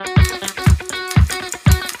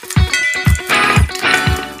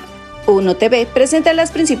Uno TV presenta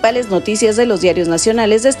las principales noticias de los diarios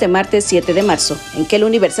nacionales de este martes 7 de marzo, en que el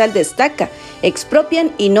Universal destaca: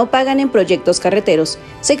 expropian y no pagan en proyectos carreteros.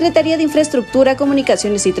 Secretaría de Infraestructura,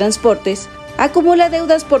 Comunicaciones y Transportes acumula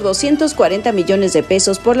deudas por 240 millones de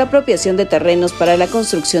pesos por la apropiación de terrenos para la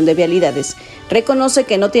construcción de vialidades. Reconoce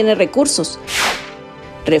que no tiene recursos.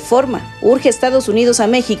 Reforma: urge Estados Unidos a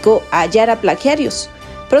México a hallar a plagiarios.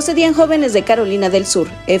 Procedían jóvenes de Carolina del Sur.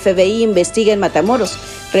 FBI investiga en Matamoros.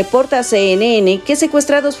 Reporta CNN que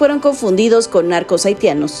secuestrados fueron confundidos con narcos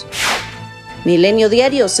haitianos. Milenio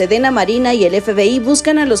Diario: Sedena, Marina y el FBI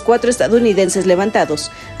buscan a los 4 estadounidenses levantados.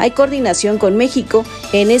 Hay coordinación con México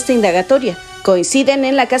en esta indagatoria. Coinciden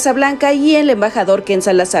en la Casa Blanca y el embajador Ken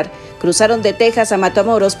Salazar. Cruzaron de Texas a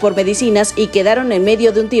Matamoros por medicinas y quedaron en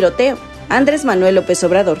medio de un tiroteo. Andrés Manuel López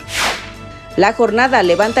Obrador. La Jornada: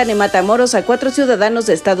 levantan en Matamoros a 4 ciudadanos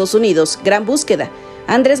de Estados Unidos. Gran búsqueda.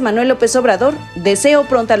 Andrés Manuel López Obrador: deseo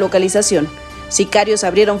pronta localización. Sicarios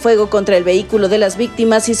abrieron fuego contra el vehículo de las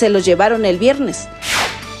víctimas y se los llevaron el viernes.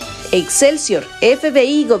 Excelsior: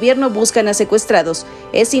 FBI y gobierno buscan a secuestrados.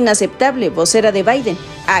 Es inaceptable, vocera de Biden.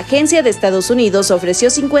 Agencia de Estados Unidos ofreció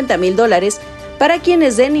 $50,000 para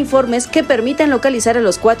quienes den informes que permitan localizar a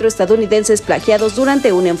los 4 estadounidenses plagiados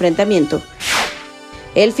durante un enfrentamiento.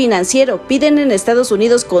 El Financiero: piden en Estados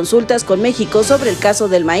Unidos consultas con México sobre el caso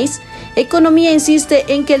del maíz. Economía insiste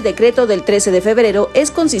en que el decreto del 13 de febrero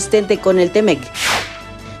es consistente con el TEMEC.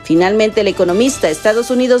 Finalmente, El Economista: Estados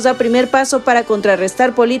Unidos da primer paso para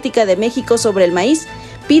contrarrestar política de México sobre el maíz.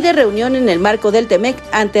 Pide reunión en el marco del TEMEC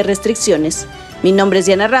ante restricciones. Mi nombre es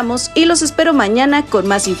Diana Ramos y los espero mañana con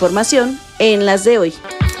más información en Las de Hoy.